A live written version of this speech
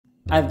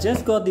I've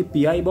just got the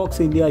PiBox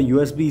India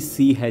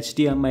USB-C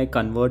HDMI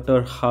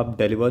converter hub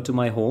delivered to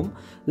my home.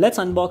 Let's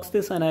unbox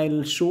this and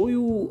I'll show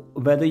you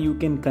whether you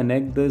can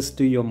connect this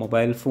to your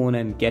mobile phone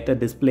and get a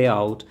display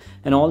out,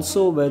 and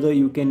also whether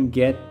you can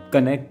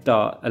connect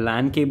a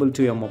LAN cable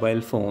to your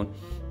mobile phone.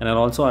 And I'll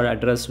also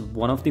address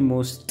one of the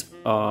most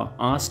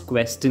asked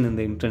question in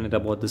the internet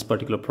about this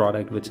particular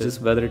product, which is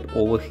whether it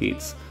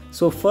overheats.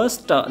 So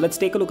first, let's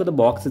take a look at the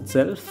box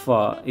itself.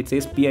 It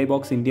says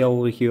PiBox India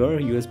over here,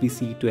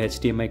 USB-C to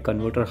HDMI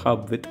converter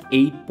hub with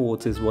 8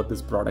 ports is what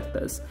this product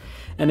does.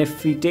 And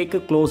if we take a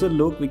closer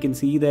look, we can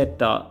see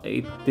that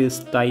it is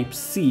type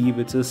C,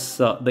 which is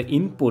the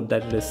input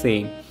that it is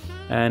saying.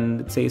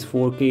 And it says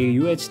 4K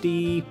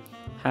UHD,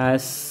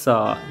 has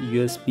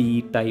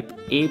USB type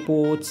A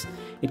ports.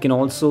 It can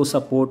also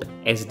support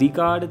SD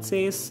card, it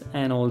says,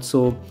 and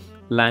also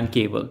LAN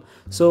cable.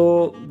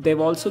 So they've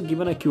also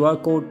given a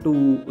QR code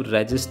to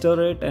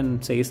register it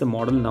and says the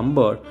model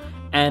number.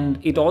 And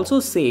it also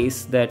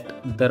says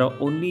that there are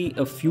only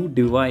a few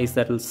devices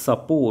that will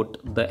support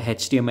the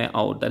HDMI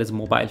out, that is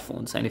mobile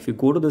phones. And if you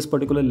go to this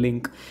particular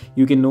link,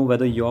 you can know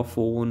whether your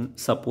phone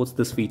supports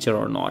this feature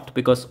or not,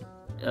 because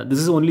this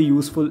is only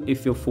useful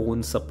if your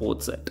phone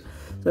supports it.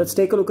 So let's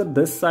take a look at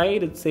this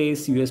side. It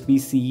says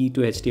USB-C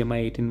to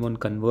HDMI 8-in-1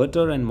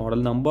 converter and model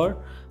number.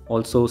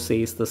 Also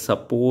says the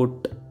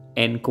support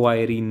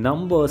enquiry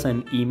numbers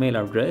and email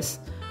address.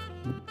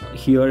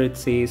 Here it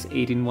says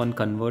 8-in-1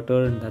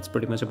 converter, and that's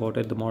pretty much about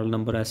it. The model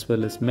number as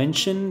well is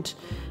mentioned,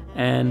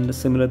 and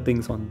similar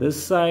things on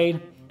this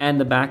side. And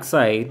the back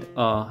side,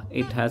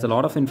 it has a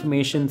lot of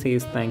information,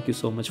 says thank you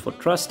so much for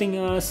trusting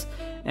us.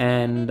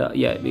 And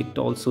yeah, it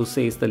also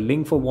says the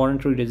link for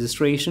warranty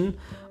registration.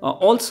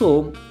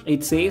 Also,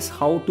 it says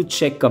how to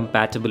check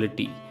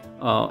compatibility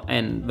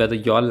and whether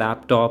your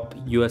laptop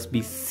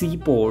USB-C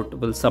port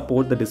will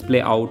support the display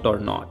out or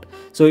not.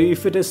 So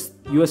if it is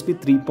USB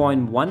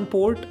 3.1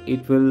 port,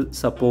 it will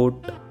support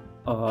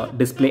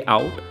display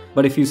out,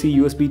 but if you see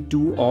USB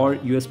 2 or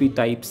USB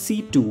type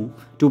C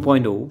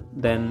 2.0,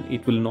 then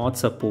it will not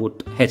support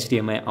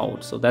HDMI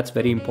out. So that's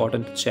very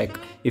important to check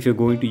if you're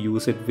going to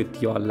use it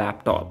with your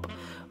laptop.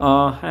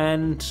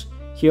 And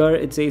here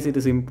it says it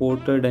is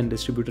imported and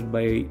distributed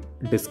by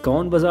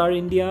Discount Bazaar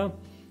India,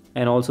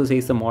 and also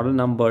says the model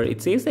number.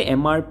 It says the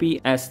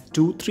MRP as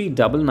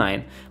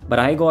 2399, but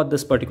I got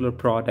this particular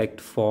product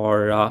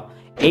for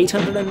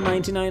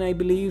 899, I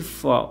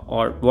believe,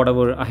 or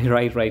whatever I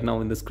write right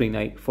now in the screen.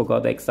 I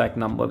forgot the exact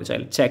number, which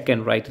I'll check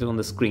and write it on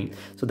the screen.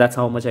 So that's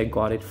how much I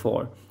got it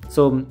for.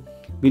 So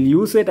we'll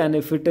use it, and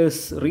if it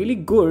is really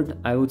good,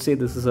 I would say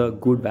this is a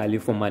good value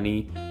for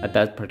money at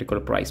that particular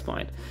price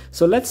point.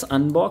 So let's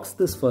unbox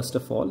this first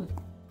of all.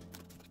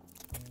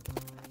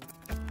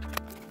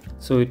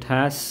 So it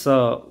has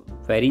a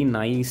very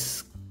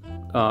nice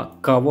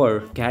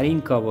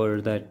carrying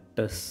cover that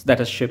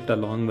is shipped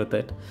along with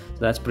it. So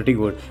that's pretty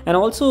good. And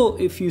also,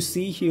 if you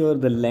see here,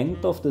 the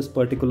length of this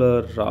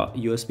particular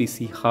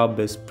USB-C hub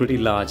is pretty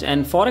large.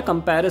 And for a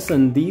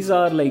comparison, these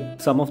are like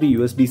some of the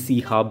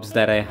USB-C hubs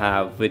that I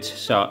have,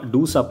 which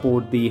do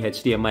support the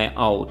HDMI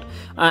out.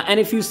 And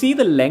if you see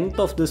the length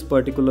of this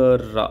particular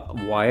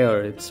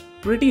wire, it's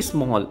pretty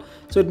small,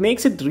 so it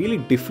makes it really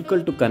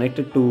difficult to connect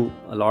it to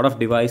a lot of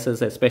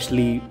devices,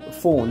 especially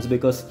phones,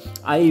 because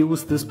I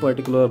use this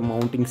particular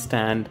mounting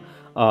stand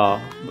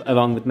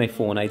along with my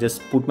phone. I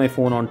just put my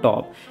phone on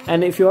top,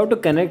 and if you have to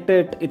connect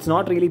it, it's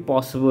not really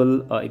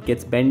possible. It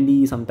gets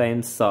bendy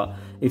sometimes.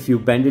 If you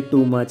bend it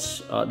too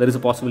much, there is a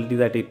possibility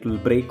that it will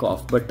break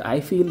off. But I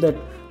feel that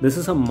this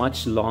is a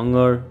much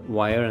longer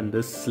wire, and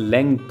this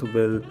length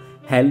will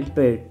help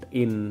it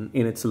in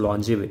its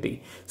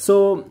longevity.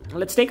 So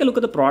let's take a look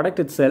at the product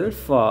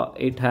itself.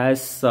 It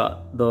has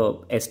the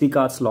SD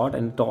card slot,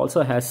 and it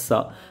also has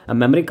a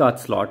memory card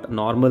slot,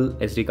 normal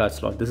SD card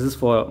slot. This is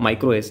for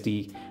micro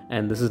SD,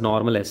 and this is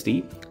normal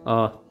SD.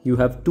 You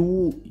have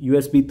 2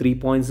 USB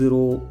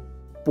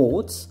 3.0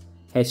 ports,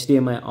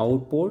 HDMI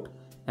out port,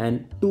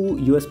 and 2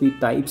 USB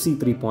type C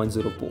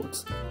 3.0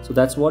 ports. So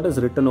that's what is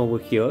written over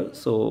here.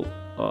 So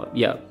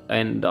yeah,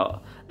 and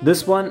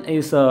this one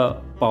is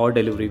a power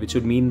delivery, which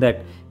would mean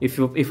that if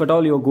at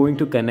all you're going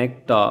to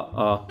connect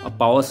a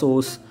power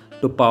source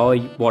to power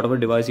whatever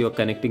device you're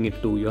connecting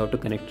it to, you have to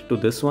connect it to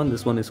this one.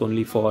 This one is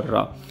only for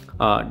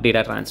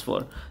data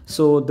transfer.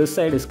 So this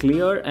side is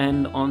clear,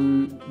 and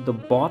on the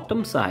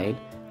bottom side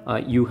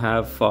you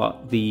have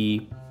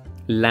the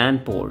LAN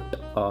port,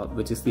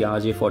 which is the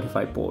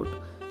RJ45 port.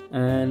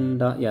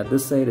 And yeah,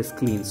 this side is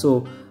clean.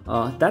 So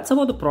that's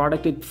about the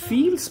product. It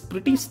feels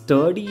pretty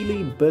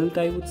sturdily built,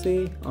 I would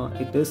say.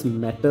 It is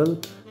metal,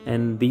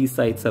 and these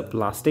sides are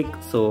plastic,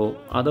 so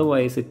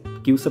otherwise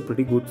it gives a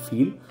pretty good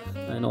feel.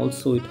 And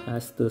also it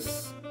has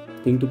this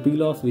thing to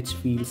peel off, which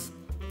feels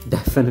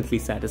definitely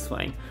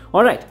satisfying.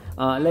 All right,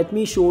 let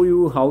me show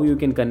you how you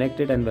can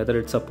connect it and whether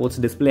it supports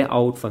display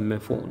out from my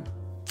phone.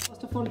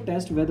 first of all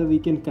test whether we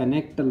can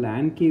connect a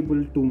LAN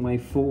cable to my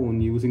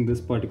phone using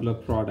this particular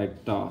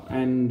product.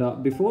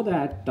 Before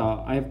that,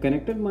 I have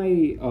connected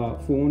my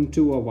phone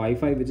to a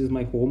Wi-Fi, which is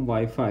my home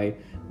Wi-Fi,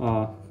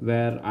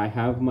 where I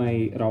have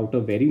my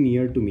router very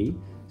near to me.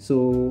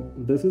 So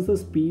this is the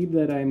speed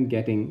that I'm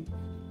getting.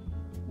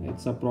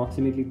 It's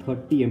approximately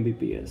 30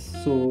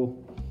 Mbps. So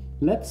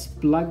let's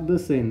plug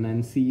this in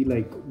and see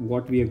like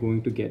what we are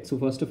going to get. So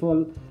first of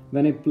all,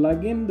 when I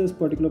plug in this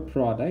particular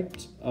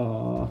product,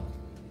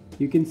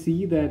 you can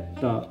see that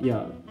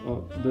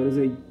there is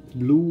a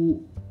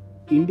blue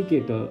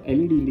indicator,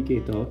 LED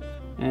indicator,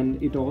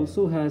 and it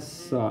also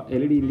has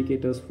LED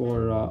indicators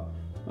for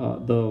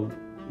the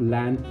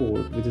LAN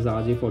port, which is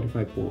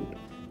RJ45 port.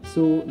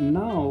 So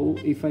now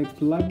if I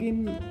plug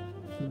in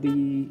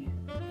the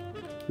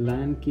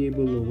LAN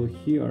cable over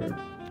here,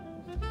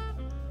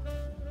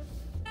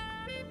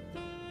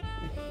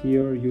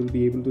 you'll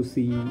be able to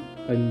see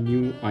a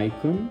new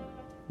icon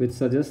which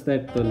suggests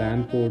that the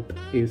LAN port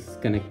is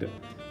connected.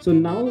 So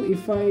now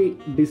if I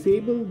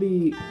disable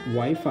the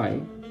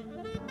Wi-Fi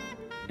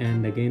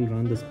and again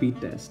run the speed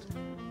test,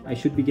 I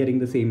should be getting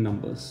the same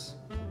numbers,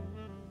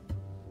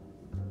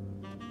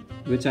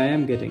 which I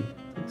am getting.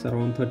 It's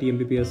around 30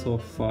 Mbps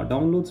of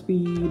download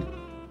speed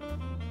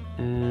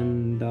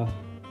and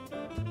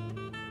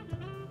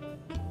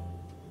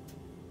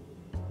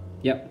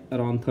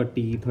around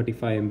 30-35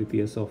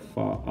 Mbps of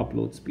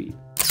upload speed.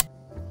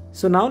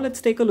 So now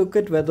let's take a look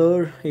at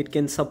whether it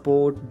can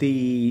support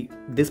the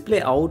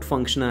display out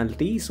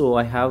functionality. So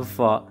I have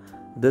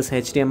this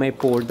HDMI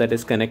port that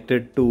is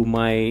connected to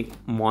my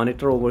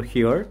monitor over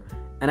here,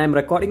 and I'm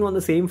recording on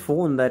the same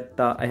phone that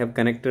I have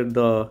connected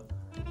the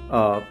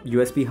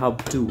USB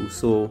hub to.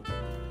 So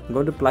I'm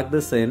going to plug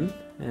this in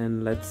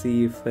and let's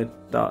see if it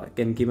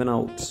can give an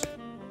out.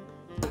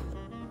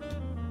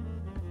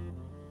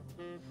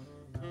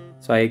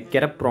 So I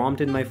get a prompt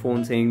in my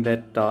phone saying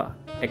that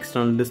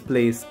external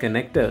display is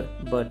connected,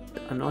 but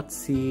I'm not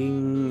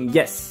seeing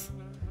yes.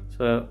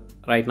 So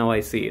right now I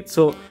see it.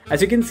 So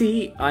as you can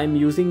see, I'm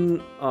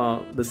using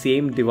the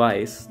same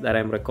device that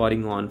I'm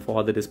recording on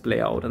for the display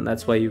out, and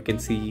that's why you can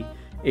see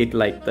it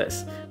like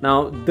this.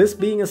 Now this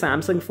being a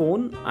Samsung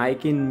phone, I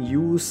can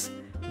use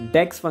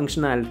DeX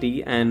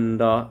functionality and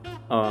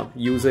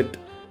use it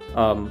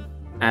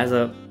as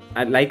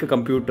like a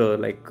computer,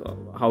 like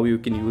how you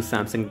can use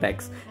Samsung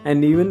DeX,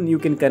 and even you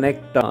can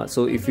connect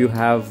so if you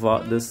have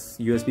this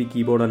USB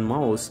keyboard and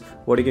mouse,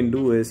 what you can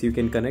do is you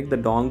can connect the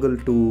dongle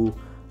to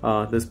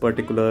this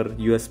particular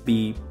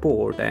USB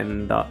port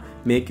and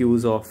make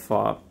use of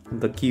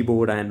the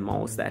keyboard and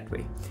mouse that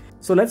way.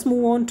 So let's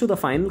move on to the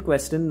final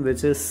question,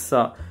 which is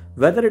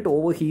whether it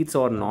overheats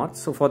or not.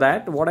 So for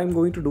that, what I'm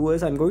going to do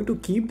is I'm going to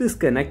keep this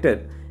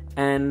connected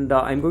and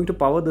I'm going to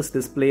power this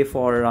display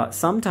for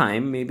some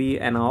time, maybe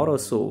an hour or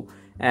so,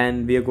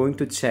 and we are going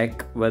to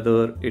check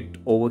whether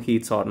it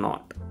overheats or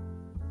not.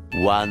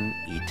 One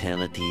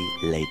eternity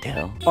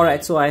later.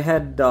 Alright, so I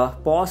had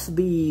paused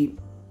the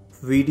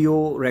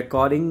video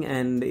recording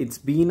and it's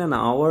been an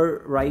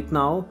hour right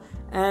now,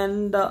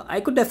 and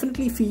I could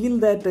definitely feel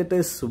that it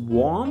is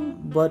warm,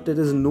 but it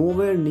is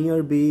nowhere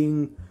near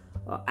being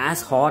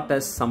as hot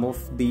as some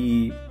of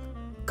the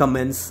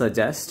comments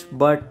suggest.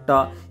 But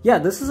yeah,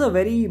 this is a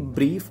very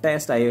brief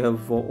test. I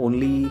have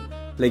only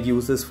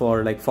used this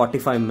for like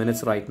 45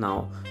 minutes right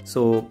now,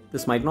 so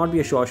this might not be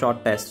a short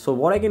test. So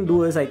what I can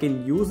do is I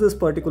can use this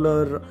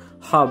particular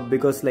hub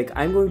because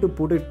I'm going to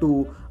put it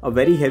to a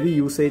very heavy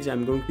usage.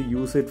 I'm going to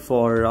use it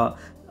for a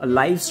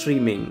live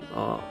streaming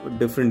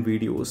different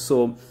videos,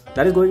 so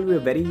that is going to be a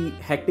very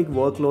hectic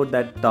workload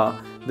that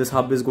this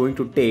hub is going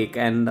to take,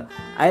 and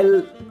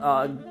I'll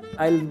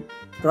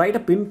write a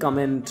pinned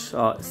comment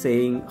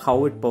saying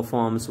how it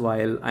performs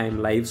while I'm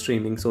live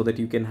streaming, so that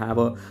you can have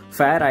a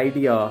fair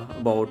idea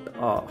about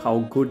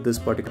how good this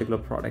particular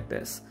product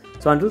is.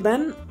 So until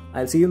then,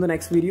 I'll see you in the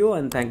next video,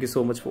 and thank you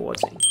so much for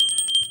watching.